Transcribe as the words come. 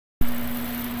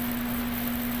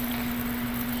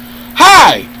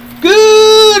Hi,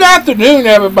 good afternoon,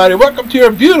 everybody. Welcome to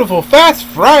your beautiful Fast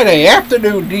Friday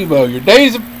afternoon Devo,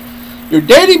 your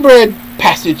Daily Bread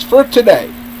passage for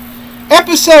today.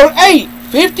 Episode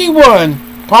 851,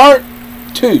 Part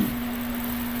 2.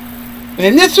 And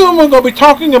in this one, we're going to be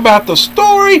talking about the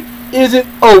story isn't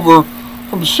over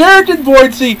from Sheridan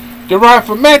Voidsey, derived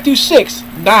from Matthew 6,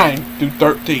 9 through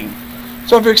 13.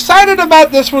 So if you're excited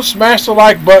about this one, smash the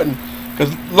like button,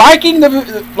 because liking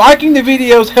the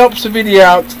videos helps the video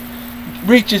out,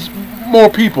 reaches more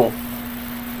people.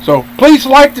 So please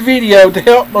like the video to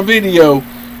help my video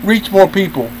reach more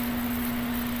people.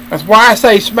 That's why I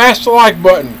say smash the like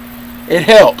button. It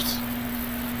helps.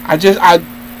 I've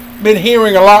been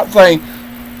hearing a lot saying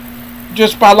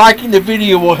just by liking the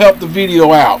video will help the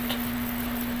video out.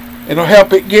 It'll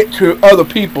help it get to other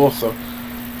people. So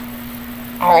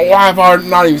I don't know why I've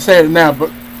not even said it now, but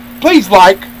please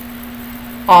like,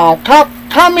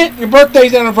 comment your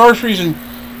birthdays, anniversaries, and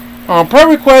prayer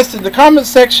requests in the comment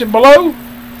section below.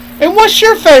 And what's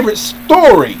your favorite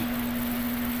story?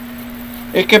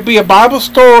 It could be a Bible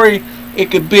story.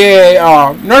 It could be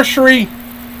a nursery,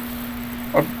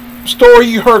 a story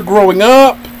you heard growing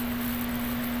up.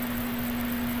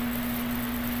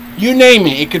 You name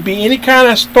it. It could be any kind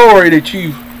of story that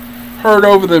you've heard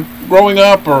over the growing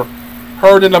up or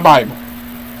heard in the Bible.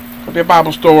 Could be a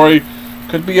Bible story.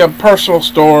 Could be a personal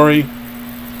story.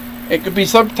 It could be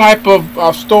some type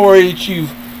of story that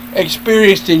you've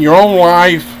experienced in your own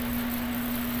life.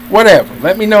 Whatever.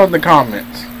 Let me know in the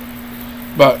comments.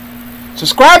 But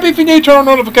subscribe if you're new, turn on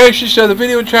notifications, share the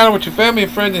video channel with your family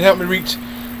and friends, and help me reach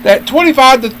that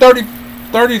 25 to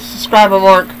 30 subscriber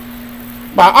mark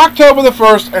by October the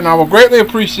 1st, and I will greatly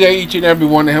appreciate each and every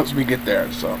one that helps me get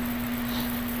there. So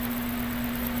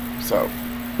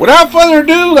without further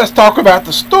ado, let's talk about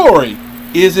the story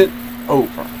isn't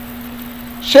over.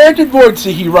 Sheridan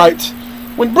Voidsey, he writes,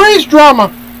 when the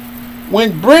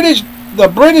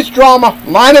British drama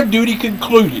Line of Duty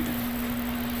concluded,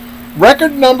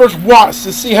 record numbers watched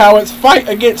to see how its fight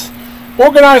against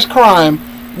organized crime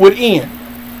would end.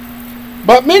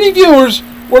 But many viewers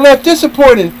were left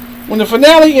disappointed when the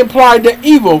finale implied that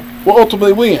evil will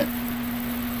ultimately win.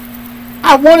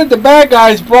 I wanted the bad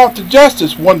guys brought to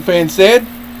justice, one fan said.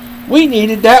 We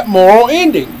needed that moral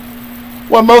ending.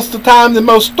 Well, most of the time in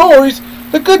most stories,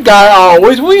 the good guy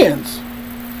always wins.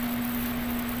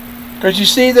 Because you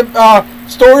see the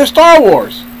story of Star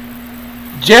Wars.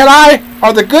 Jedi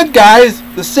are the good guys,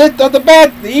 the Sith are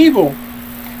the evil.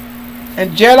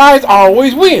 And Jedis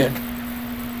always win.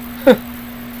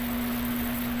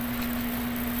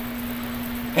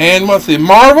 And let's see,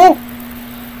 Marvel,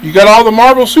 you got all the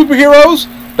Marvel superheroes,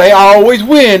 they always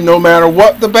win no matter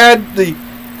what the bad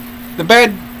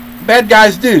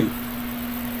guys do.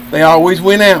 They always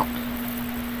win out.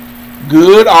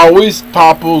 Good always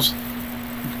topples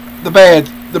the bad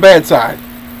side.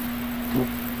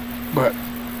 But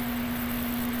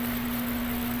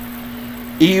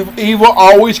evil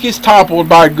always gets toppled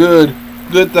by good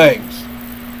things.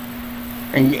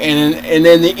 And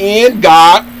in the end,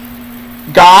 God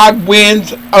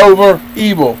wins over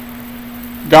evil.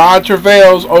 God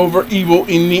travails over evil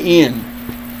in the end.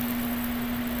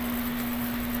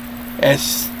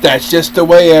 That's just the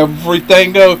way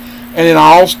everything goes. And in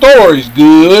all stories,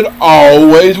 good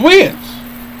always wins.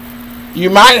 You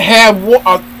might have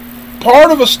a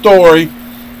part of a story,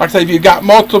 like say if you've got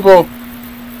multiple,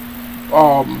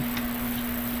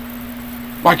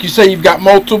 like you say you've got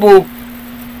multiple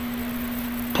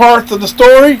parts of the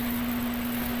story.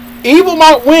 Evil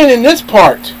might win in this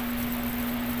part,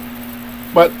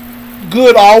 but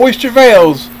good always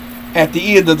travails at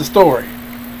the end of the story.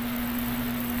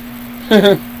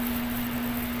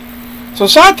 So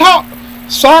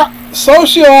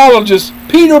sociologist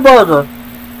Peter Berger,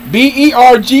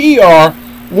 Berger,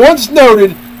 once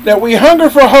noted that we hunger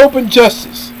for hope and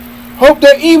justice. Hope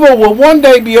that evil will one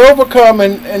day be overcome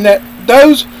and that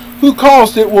those who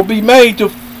caused it will be made to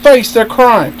face their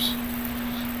crimes.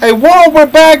 A world where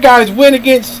bad guys win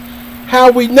against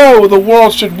how we know the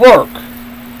world should work.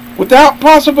 Without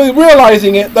possibly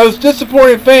realizing it, those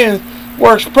disappointed fans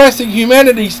were expressing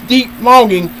humanity's deep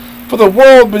longing for the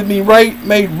world to be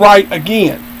made right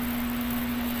again.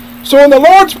 So in the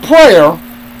Lord's Prayer,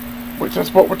 which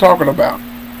that's what we're talking about,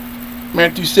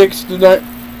 Matthew 6, 9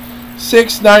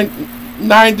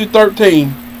 through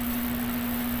 13,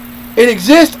 it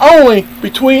exists only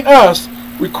between us,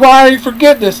 requiring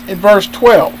forgiveness in verse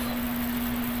 12.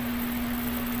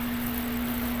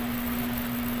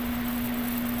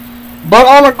 But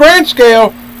on a grand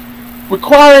scale,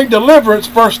 requiring deliverance,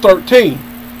 verse 13.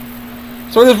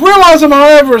 So this realism,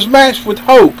 however, is matched with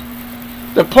hope.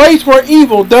 the place where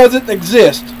evil doesn't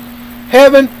exist.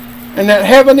 Heaven, and that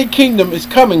heavenly kingdom is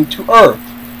coming to earth.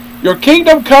 Your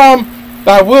kingdom come,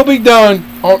 thy will be done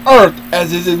on earth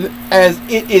as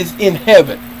it is in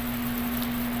heaven.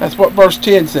 That's what verse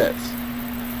 10 says.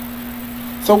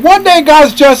 So one day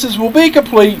God's justice will be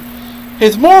complete,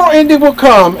 his moral ending will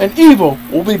come, and evil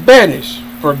will be banished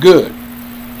for good.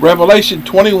 Revelation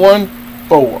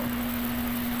 21:4.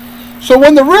 So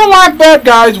when the real life bad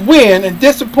guys win and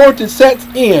disappointment sets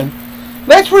in,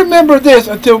 let's remember this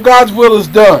until God's will is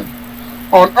done,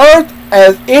 on earth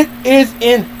as it is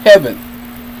in heaven.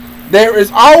 There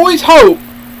is always hope,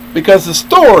 because the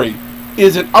story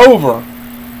isn't over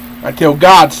until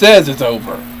God says it's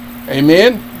over.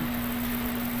 Amen?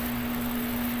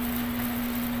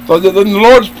 So the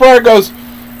Lord's Prayer goes,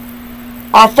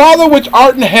 Our Father which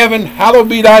art in heaven, hallowed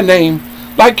be thy name.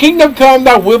 Thy kingdom come,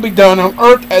 thy will be done on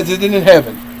earth as it is in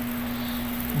heaven.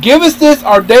 Give us this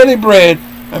our daily bread,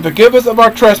 and forgive us of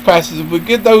our trespasses, and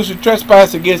forgive those who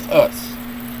trespass against us.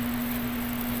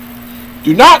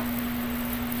 Do not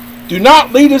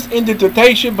lead us into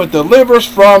temptation, but deliver us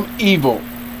from evil.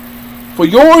 For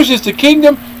yours is the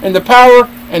kingdom, and the power,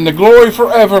 and the glory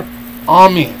forever.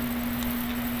 Amen.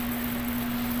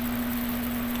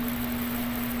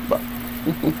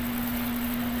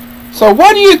 So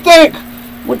what do you think?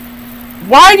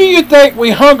 Why do you think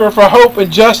we hunger for hope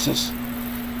and justice?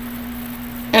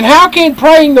 And how can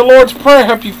praying the Lord's Prayer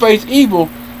help you face evil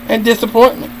and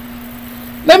disappointment?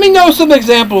 Let me know some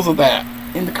examples of that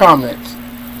in the comments.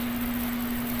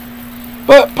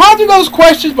 But ponder those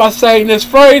questions by saying this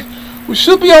phrase, which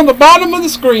should be on the bottom of the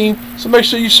screen, so make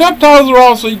sure your subtitles are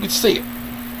on so you can see it.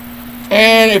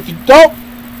 And if you don't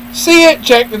see it,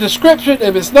 check the description.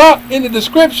 If it's not in the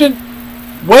description,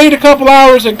 wait a couple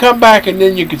hours and come back, and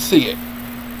then you can see it.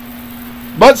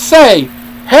 But say,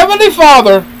 Heavenly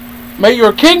Father, may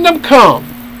your kingdom come.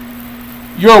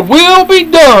 Your will be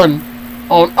done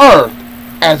on earth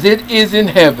as it is in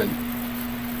heaven.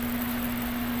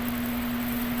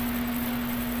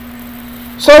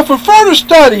 So for further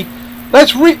study,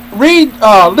 let's read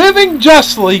Living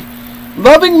Justly,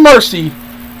 Loving Mercy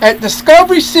at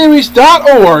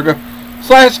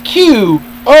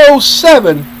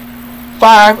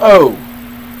discoveryseries.org/Q0750.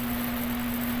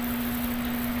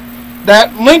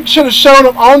 That link should have shown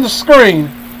up on the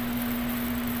screen,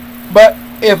 but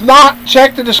if not,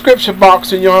 check the description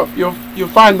box and you'll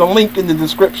find the link in the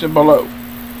description below.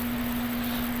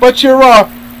 But your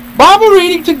Bible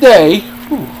reading today,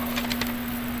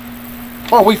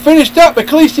 well, we finished up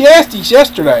Ecclesiastes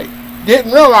yesterday.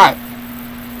 Didn't realize.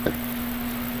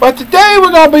 But today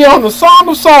we're going to be on the Song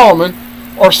of Solomon,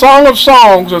 or Song of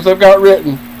Songs as they've got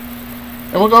written.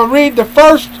 And we're going to read the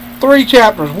first 3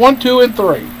 chapters, 1, 2, and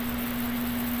 3.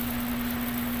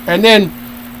 And then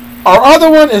our other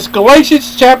one is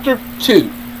Galatians chapter 2.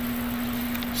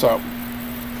 So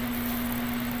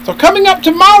coming up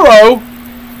tomorrow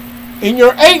in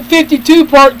your 852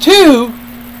 part 2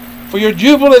 for your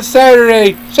Jubilant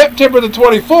Saturday, September the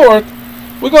 24th,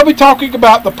 we're going to be talking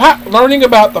about learning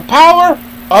about the power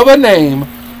of a name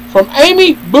from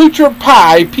Amy Butcher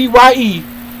Pye, P-Y-E,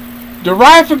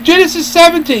 derived from Genesis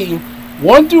 17,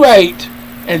 1 through 8,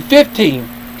 and 15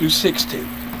 through 16.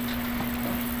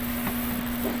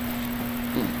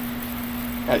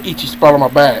 Got an itchy spot on my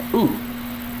back. Ooh.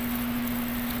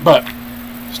 But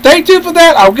stay tuned for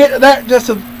that. I'll get to that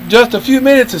just a few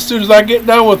minutes as soon as I get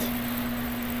done with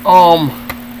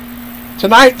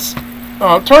tonight's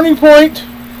turning point,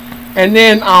 and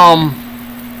then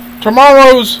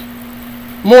tomorrow's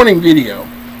morning video,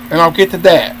 and I'll get to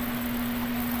that.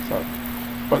 So,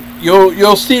 but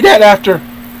you'll see that after.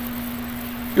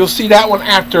 You'll see that one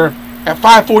after at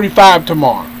 5:45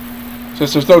 tomorrow,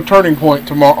 since there's no turning point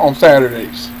tomorrow on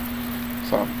Saturdays.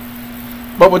 So,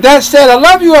 but with that said, I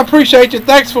love you. I appreciate you.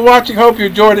 Thanks for watching. Hope you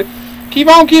enjoyed it. Keep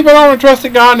on keeping on and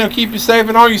trusting God, and He'll keep you safe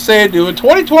in all you say and do in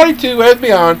 2022 and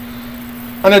beyond.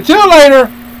 And until later,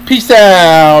 peace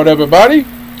out, everybody.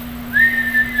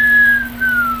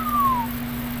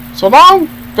 So long,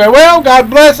 farewell, God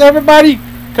bless everybody.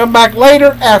 Come back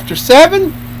later after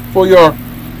 7 for your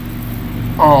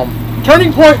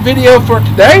turning point video for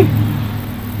today,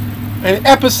 and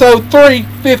episode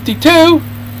 352.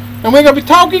 And we're going to be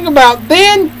talking about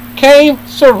Then Came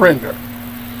Surrender.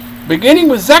 Beginning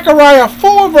with Zechariah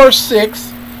 4 verse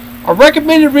 6, our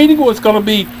recommended reading was going to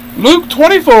be Luke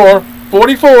 24,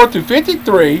 44 through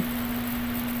 53.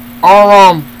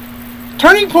 Our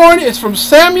turning point is from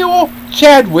Samuel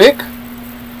Chadwick.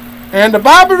 And the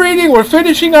Bible reading, we're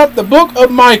finishing up the book of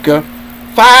Micah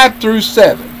 5 through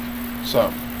 7.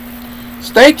 So,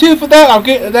 stay tuned for that. I'll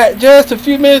get to that in just a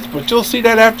few minutes, but you'll see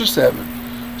that after 7.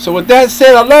 So with that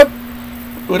said,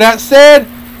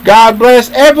 God bless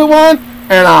everyone,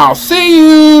 and I'll see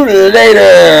you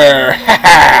later.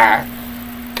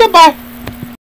 Goodbye.